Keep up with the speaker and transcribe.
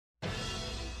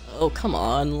Oh, come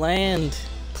on, land,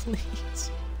 please.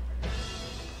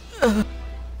 Oh,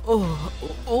 oh,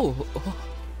 oh, oh.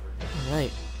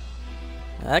 Alright.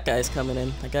 That guy's coming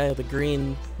in. That guy with the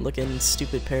green looking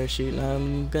stupid parachute, and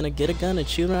I'm gonna get a gun and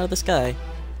shoot him out of the sky.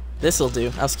 This'll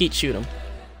do. I'll skeet shoot him.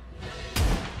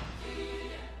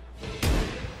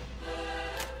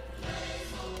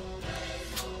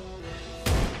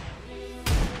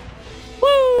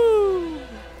 Woo!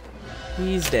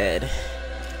 He's dead.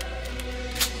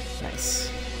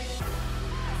 Nice.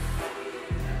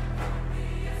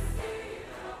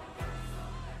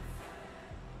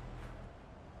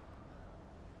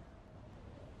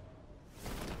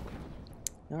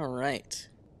 Alright.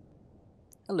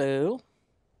 Hello.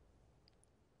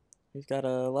 We've got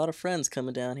a lot of friends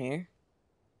coming down here.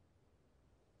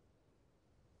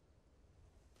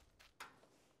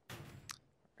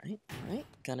 Right.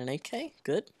 Got an AK.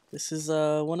 Good. This is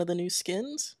one of the new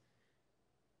skins.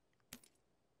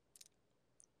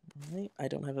 Alright, I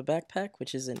don't have a backpack,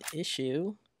 which is an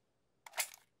issue.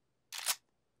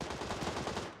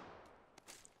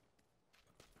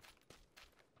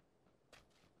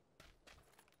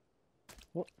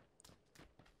 What?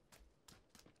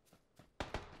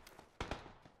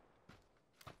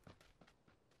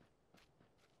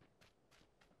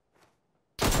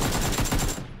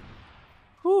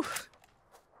 Whew.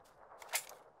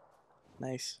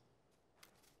 Nice.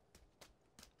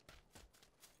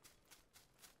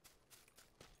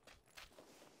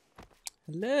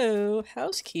 Hello,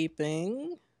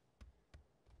 housekeeping.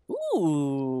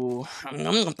 Ooh.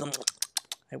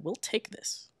 I will take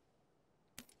this.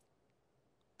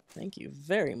 Thank you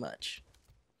very much.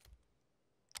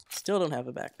 Still don't have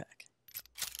a backpack.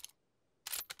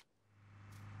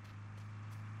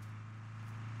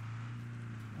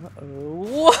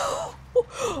 Uh-oh. Whoa!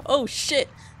 Oh, shit!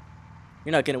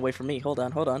 You're not getting away from me. Hold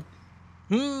on, hold on.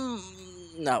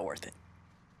 Not worth it.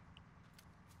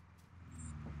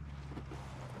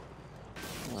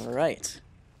 Alright.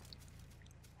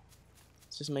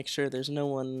 Let's just make sure there's no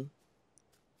one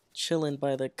chilling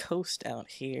by the coast out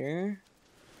here.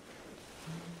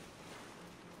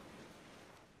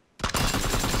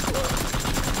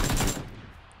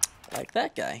 Like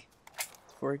that guy,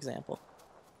 for example.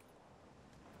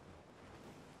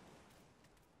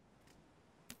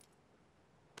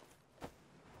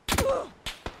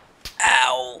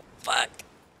 Ow! Fuck!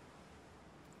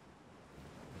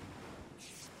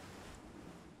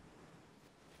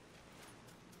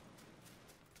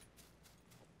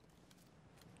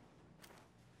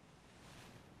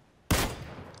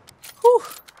 Whew!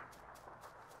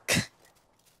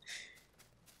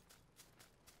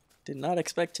 Did not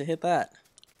expect to hit that.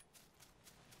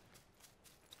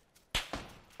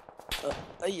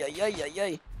 Ay, ay, ay, ay,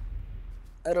 ay.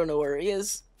 I don't know where he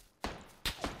is.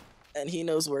 And he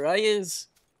knows where I is.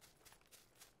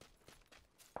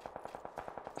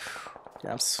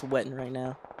 Yeah, I'm sweating right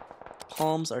now.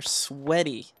 Palms are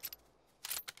sweaty.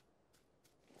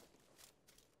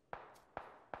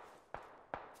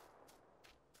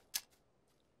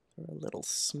 For a little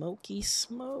smoky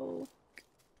smoke.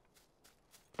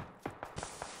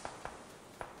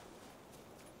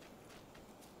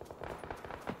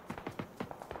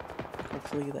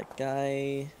 Hopefully that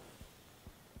guy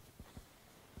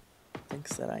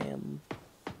thinks that I am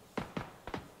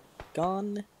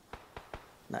gone,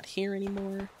 not here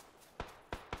anymore.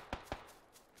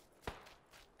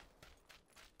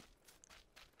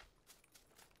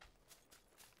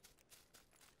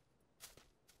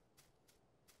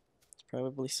 There's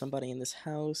probably somebody in this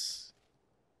house.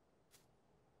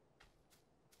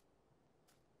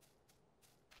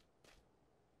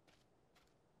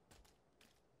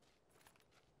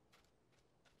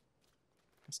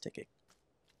 Let's take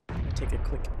a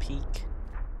quick peek.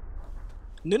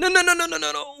 No, no, no, no, no, no,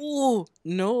 no, no. Ooh,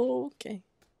 no, okay.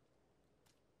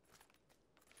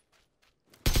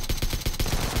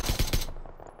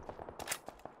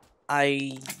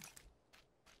 I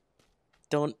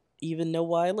don't even know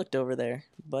why I looked over there,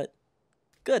 but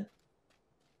good.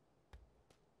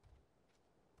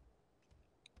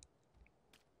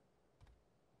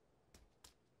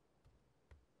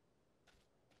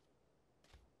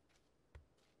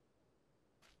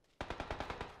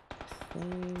 I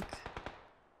think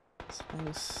this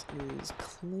house is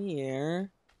clear.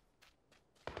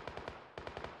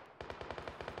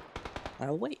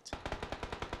 I'll wait.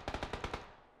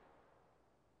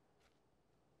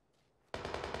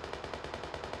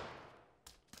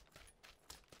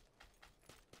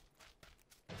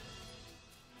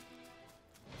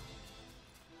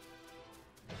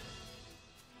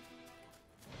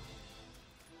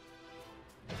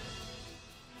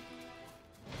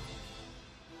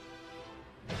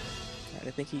 Alright,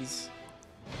 I think he's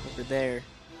over there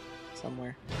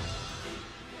somewhere.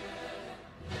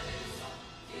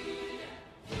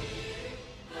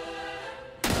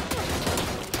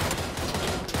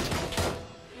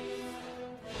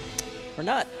 Or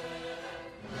not.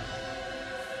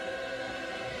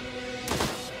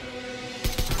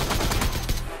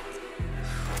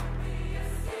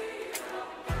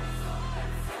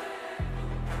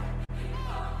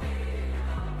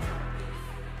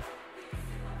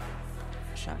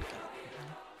 Shotgun.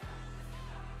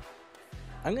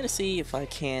 I'm gonna see if I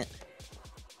can't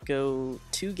go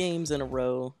 2 games in a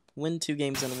row, win 2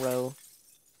 games in a row.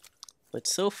 But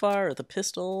so far, with a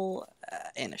pistol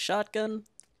and a shotgun,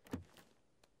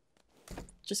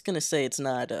 just gonna say it's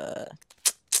not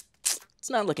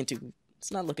looking too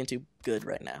good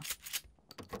right now.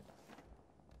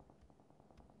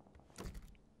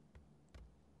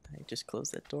 I just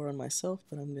closed that door on myself,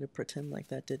 but I'm gonna pretend like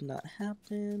that did not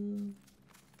happen.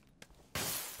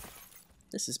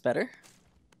 This is better.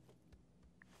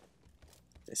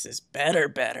 This is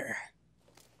better.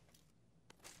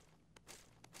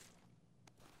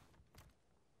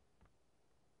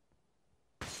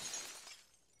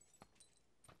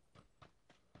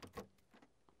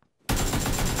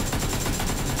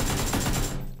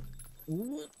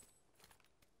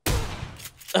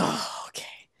 Oh,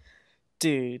 okay.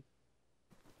 Dude.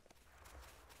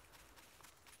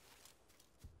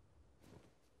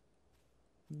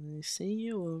 I see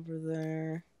you over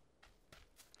there.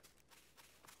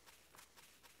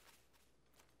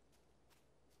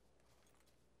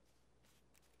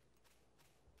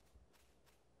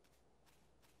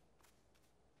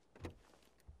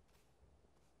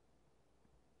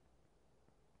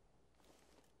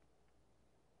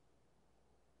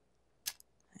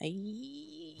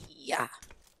 Yeah.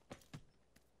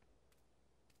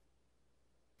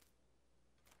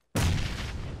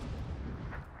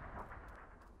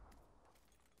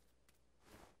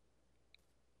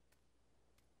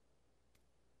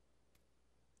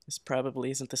 This probably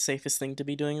isn't the safest thing to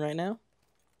be doing right now.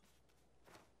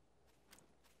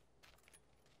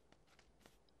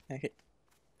 Okay.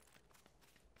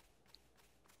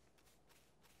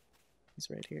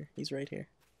 He's right here. He's right here.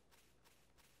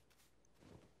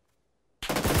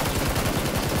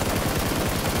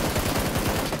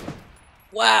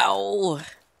 Wow!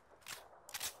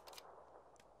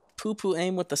 Poo-poo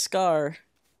aim with the scar.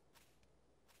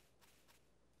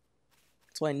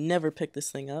 That's why I never pick this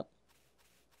thing up.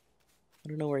 I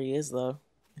don't know where he is, though.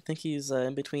 I think he's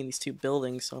in between these 2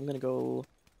 buildings, so I'm gonna go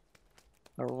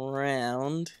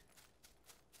around.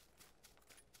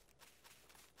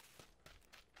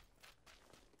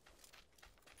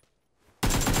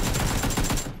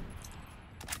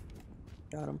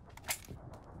 Got him.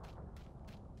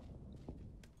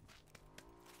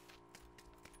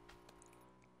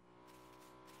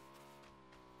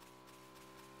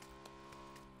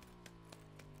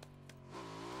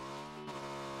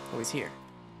 Oh, he's here.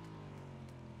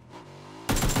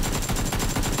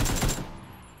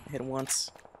 I hit him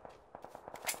once.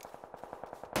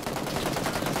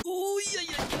 Ooh,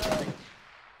 yeah.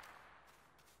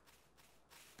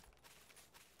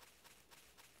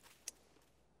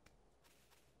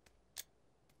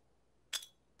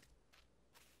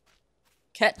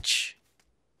 Catch.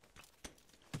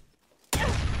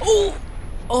 Oh!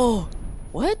 Oh!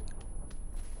 What?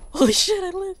 Holy shit, I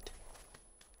lived.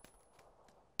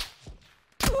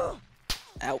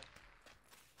 Ow.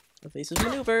 Evasive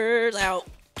maneuvers. Ow.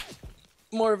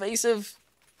 More evasive.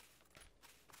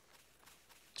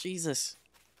 Jesus.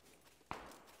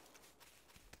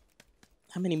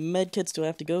 How many medkits do I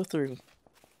have to go through?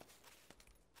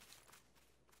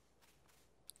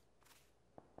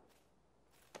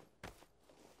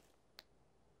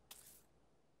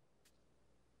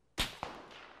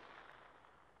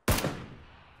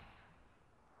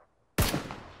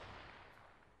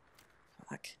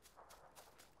 Fuck.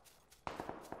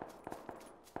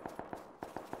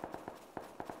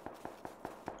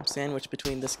 I'm sandwiched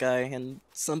between this guy and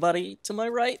somebody to my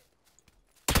right.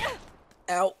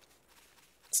 Ow.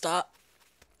 Stop.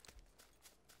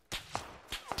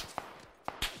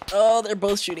 Oh, they're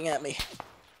both shooting at me.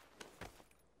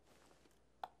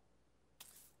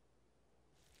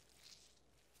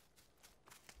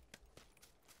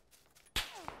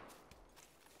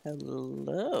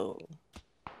 Hello?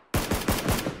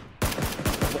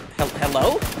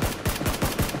 Hello?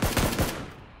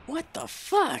 What the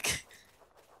fuck?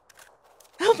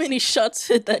 How many shots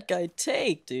did that guy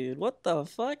take, dude? What the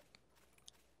fuck?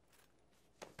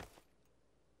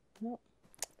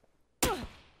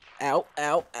 Ow, ow,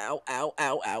 ow, ow, ow,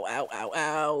 ow, ow, ow,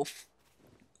 ow.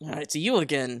 Alright, it's you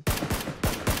again.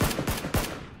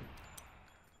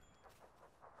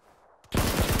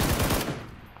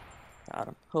 Got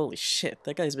him. Holy shit,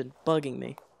 that guy's been bugging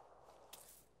me.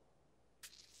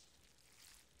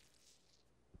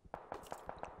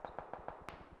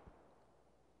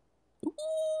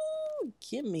 Ooh,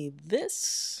 give me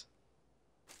this.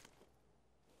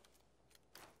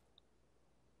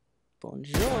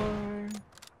 Bonjour.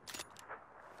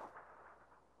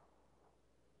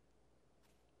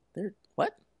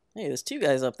 What? Hey, there's two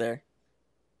guys up there.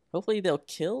 Hopefully they'll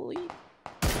kill me.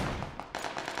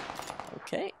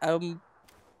 Okay,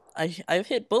 I've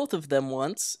hit both of them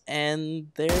once, and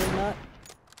they're not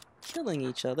killing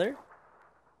each other.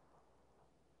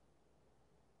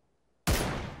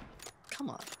 Come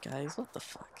on, guys, what the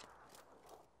fuck?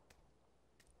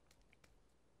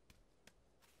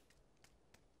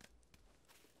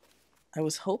 I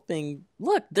was hoping...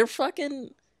 Look, they're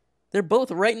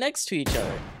both right next to each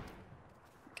other.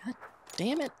 God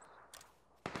damn it.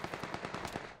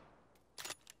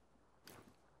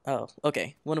 Oh,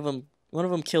 okay. One of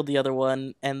them killed the other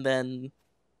one and then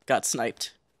got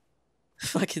sniped.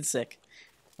 Fucking sick.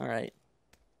 Alright.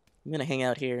 I'm gonna hang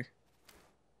out here.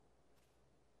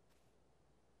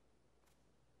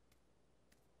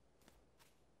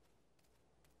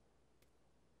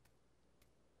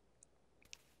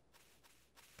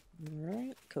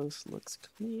 Alright, coast looks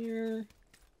clear.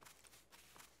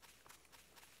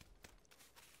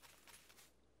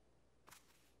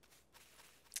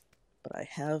 But I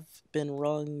have been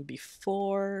wrong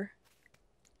before.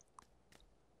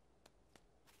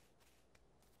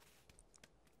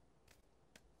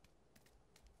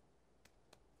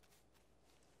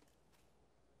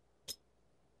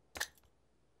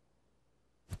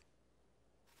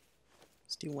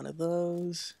 Let's do one of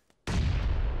those.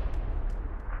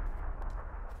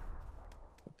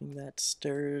 Hoping that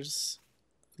stirs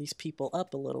these people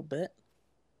up a little bit.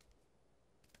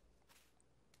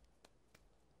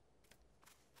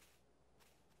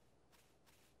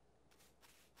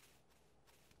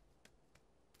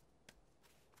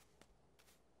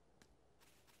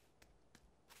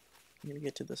 I'm gonna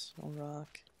get to this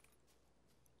rock.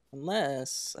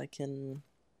 Unless I can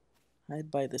hide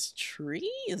by this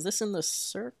tree? Is this in the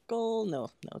circle?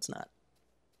 No, it's not.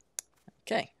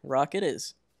 Okay, rock it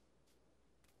is.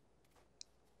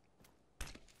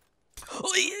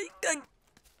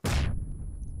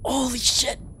 Holy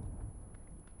shit!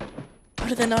 How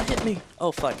did that not hit me?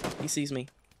 Oh fuck, he sees me.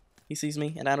 He sees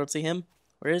me, and I don't see him.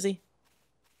 Where is he?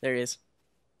 There he is.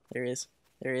 There he is.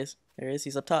 There he is. There he is.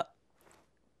 He's up top.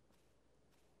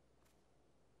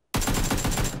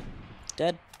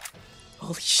 Dead.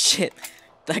 Holy shit.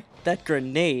 That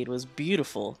grenade was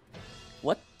beautiful.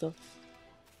 What the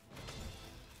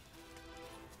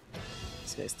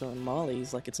This guy's throwing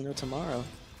mollies like it's no tomorrow.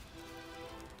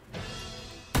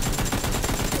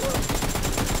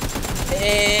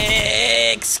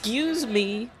 Excuse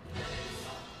me.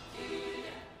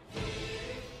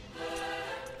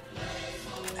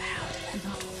 How did I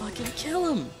not fucking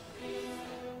kill him?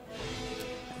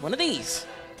 One of these.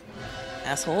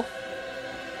 Asshole.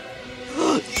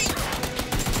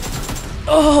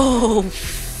 Oh,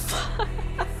 fuck.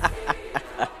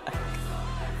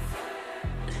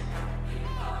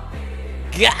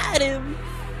 Got him.